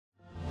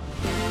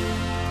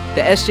The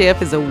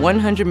SJF is a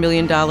 $100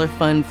 million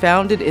fund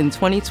founded in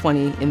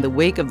 2020 in the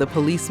wake of the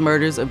police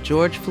murders of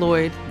George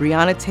Floyd,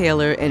 Breonna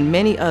Taylor, and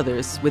many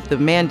others, with the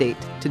mandate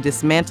to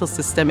dismantle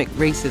systemic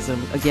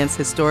racism against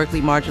historically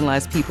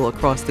marginalized people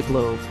across the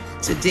globe.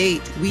 To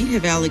date, we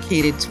have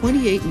allocated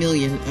 $28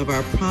 million of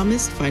our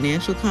promised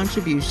financial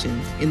contribution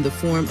in the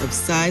form of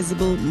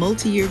sizable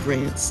multi-year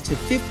grants to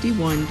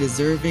 51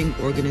 deserving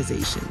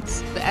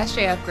organizations. The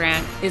SJF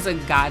grant is a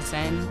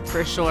godsend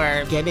for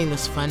sure. Getting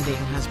this funding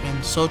has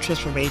been so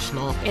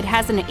transformational. It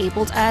has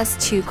enabled us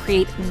to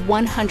create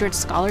 100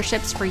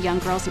 scholarships for young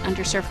girls in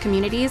underserved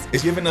communities.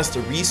 It's given us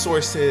the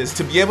resources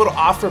to be able to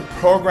offer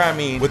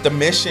programming with the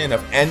mission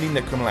of ending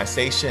the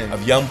criminalization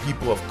of young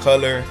people of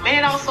color. And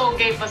it also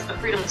gave us the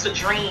freedom to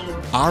dream.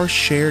 Our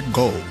shared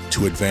goal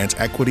to advance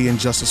equity and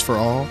justice for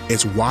all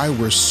is why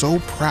we're so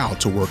proud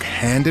to work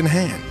hand in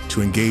hand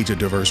to engage a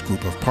diverse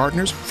group of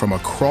partners from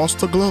across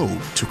the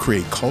globe to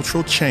create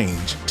cultural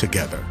change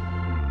together.